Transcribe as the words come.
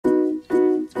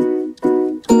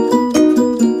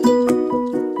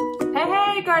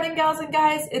gals and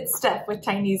guys, it's Steph with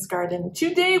Tiny's Garden.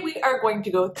 Today we are going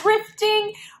to go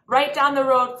thrifting. Right down the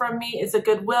road from me is a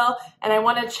Goodwill, and I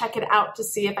want to check it out to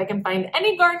see if I can find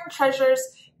any garden treasures,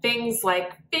 things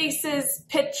like vases,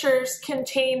 pitchers,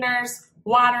 containers,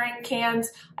 watering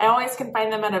cans. I always can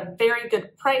find them at a very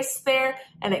good price there,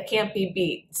 and it can't be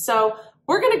beat. So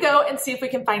we're going to go and see if we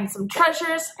can find some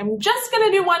treasures. I'm just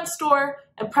going to do one store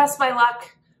and press my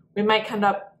luck. We might come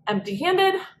up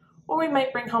empty-handed, or we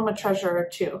might bring home a treasure or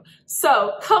two.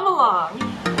 So come along.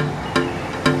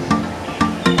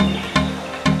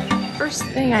 First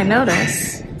thing I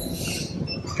notice,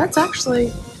 that's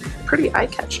actually pretty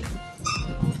eye-catching.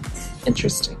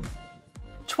 Interesting.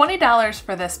 $20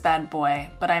 for this bad boy,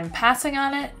 but I'm passing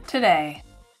on it today.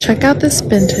 Check out this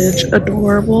vintage,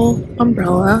 adorable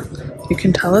umbrella. You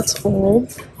can tell it's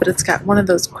old, but it's got one of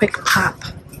those quick pop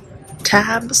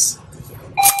tabs.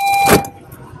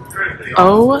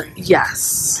 Oh,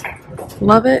 yes.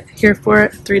 Love it. Here for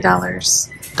it. $3.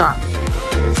 Done.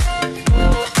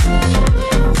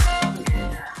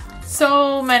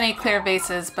 So many clear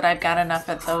vases, but I've got enough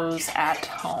of those at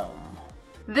home.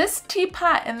 This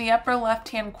teapot in the upper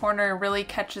left-hand corner really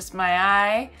catches my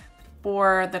eye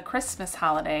for the Christmas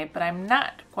holiday, but I'm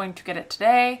not going to get it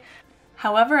today.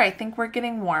 However, I think we're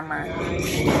getting warmer.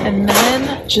 And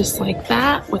then, just like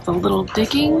that, with a little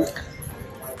digging,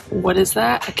 what is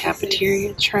that? A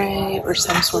cafeteria tray or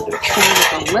some sort of tray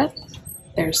with a lip.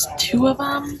 There's two of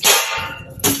them.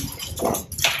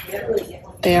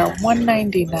 They are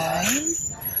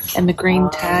 $1.99, and the green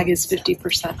tag is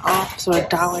 50% off, so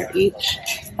 $1 each.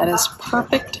 That is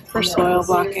perfect for soil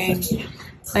blocking.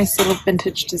 Nice little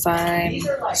vintage design.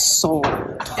 Sold.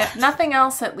 If nothing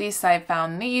else, at least I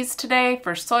found these today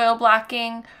for soil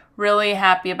blocking. Really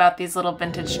happy about these little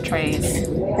vintage trays.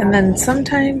 And then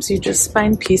sometimes you just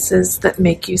find pieces that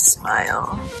make you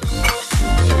smile.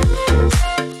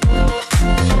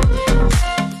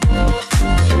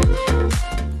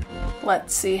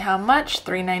 Let's see how much.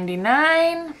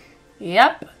 $3.99.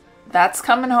 Yep, that's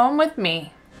coming home with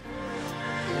me.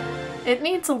 It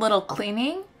needs a little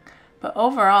cleaning, but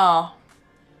overall,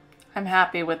 I'm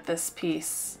happy with this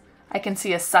piece. I can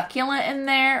see a succulent in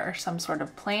there or some sort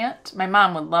of plant. My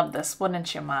mom would love this,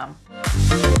 wouldn't you, Mom?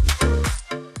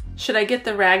 Should I get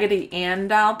the Raggedy Ann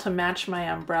doll to match my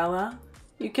umbrella?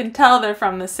 You can tell they're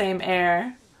from the same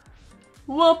era.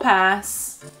 We'll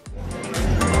pass.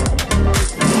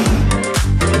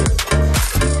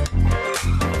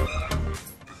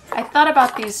 I thought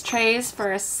about these trays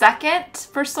for a second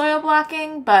for soil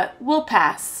blocking, but we'll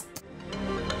pass.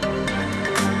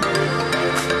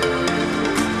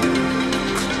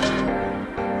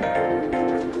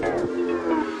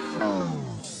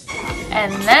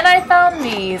 And then I found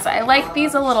these. I like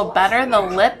these a little better. The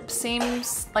lip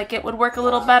seems like it would work a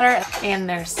little better. And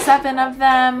there's 7 of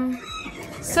them.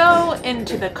 So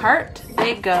into the cart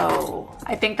they go.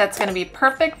 I think that's gonna be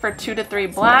perfect for 2 to 3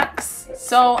 blocks.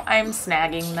 So I'm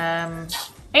snagging them.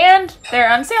 And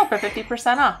they're on sale for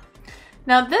 50% off.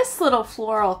 Now this little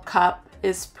floral cup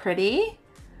is pretty.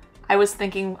 I was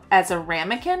thinking as a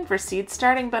ramekin for seed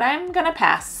starting, but I'm gonna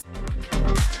pass.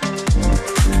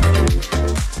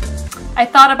 I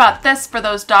thought about this for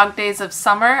those dog days of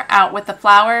summer out with the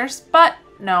flowers, but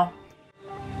no.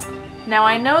 Now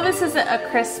I know this isn't a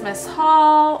Christmas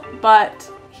haul,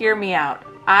 but hear me out.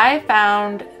 I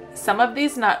found some of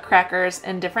these nutcrackers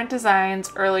in different designs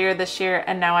earlier this year,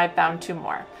 and now I've found 2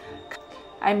 more.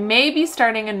 I may be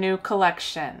starting a new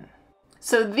collection.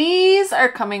 So these are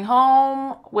coming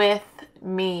home with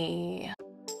me.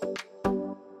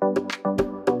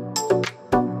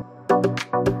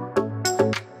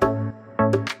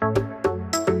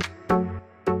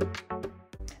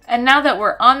 And now that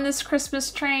we're on this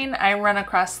Christmas train, I run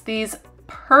across these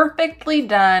perfectly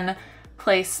done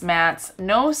placemats,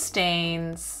 no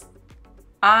stains.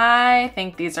 I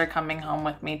think these are coming home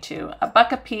with me too.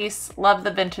 $1 a piece, love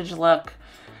the vintage look.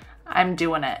 I'm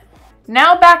doing it.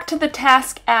 Now back to the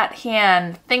task at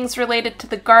hand, things related to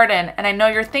the garden. And I know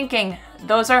you're thinking,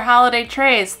 those are holiday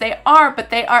trays. They are, but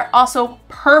they are also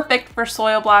perfect for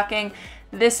soil blocking.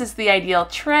 This is the ideal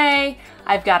tray.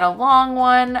 I've got a long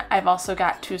one. I've also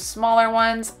got 2 smaller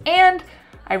ones, and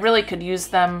I really could use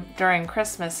them during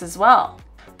Christmas as well.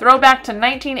 Throwback to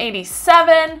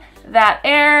 1987, that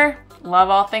air, love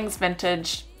all things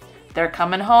vintage. They're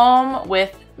coming home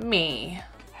with me.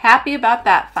 Happy about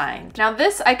that find. Now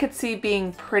this I could see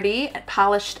being pretty and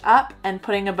polished up and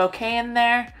putting a bouquet in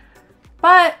there,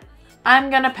 but I'm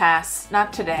gonna pass,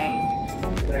 not today.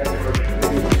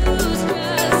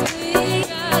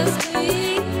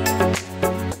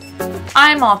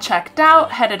 I'm all checked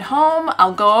out, headed home.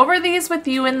 I'll go over these with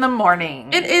you in the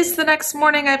morning. It is the next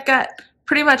morning. I've got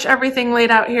pretty much everything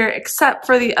laid out here except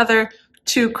for the other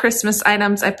 2 Christmas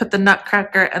items. I put the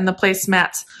nutcracker and the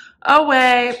placemats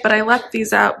away, but I left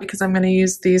these out because I'm going to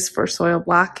use these for soil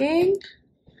blocking.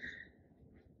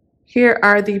 Here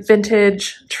are the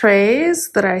vintage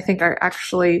trays that I think are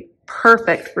actually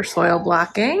perfect for soil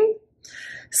blocking.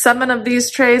 7 of these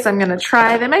trays I'm going to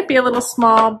try. They might be a little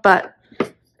small, but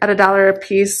at $1 a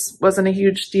piece wasn't a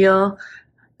huge deal.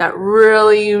 That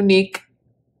really unique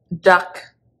duck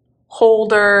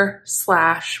holder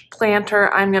 /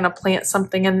 planter. I'm going to plant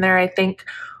something in there, I think,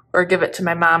 or give it to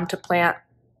my mom to plant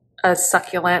a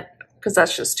succulent because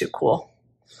that's just too cool.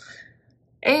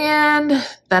 And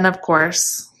then, of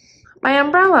course, my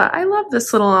umbrella. I love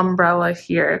this little umbrella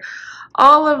here.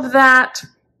 All of that,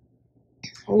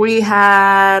 we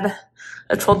had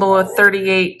a total of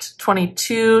 $38,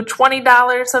 $22,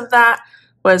 $20 of that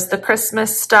was the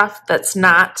Christmas stuff that's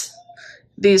not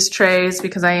these trays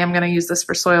because I am going to use this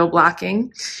for soil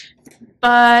blocking.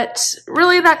 But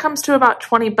really that comes to about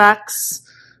 20 bucks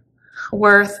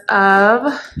worth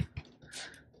of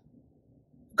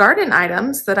garden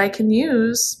items that I can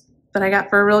use that I got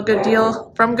for a real good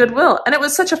deal from Goodwill. And it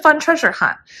was such a fun treasure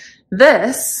hunt.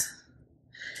 This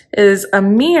is a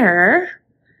mirror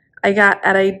I got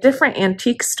at a different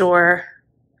antique store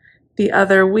the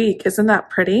other week. Isn't that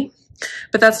pretty?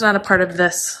 But that's not a part of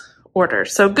this order.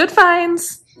 So good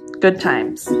finds, good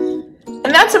times.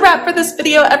 And that's a wrap for this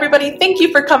video, everybody. Thank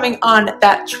you for coming on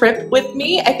that trip with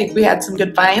me. I think we had some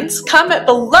good finds. Comment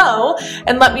below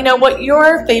and let me know what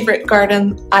your favorite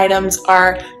garden items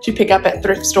are to pick up at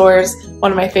thrift stores. One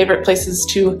of my favorite places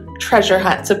to treasure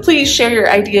hunt. So please share your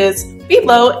ideas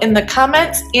below in the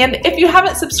comments. And if you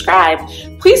haven't subscribed,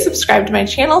 please subscribe to my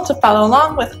channel to follow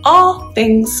along with all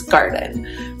things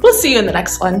garden. We'll see you in the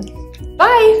next one.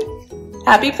 Bye.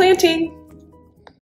 Happy planting.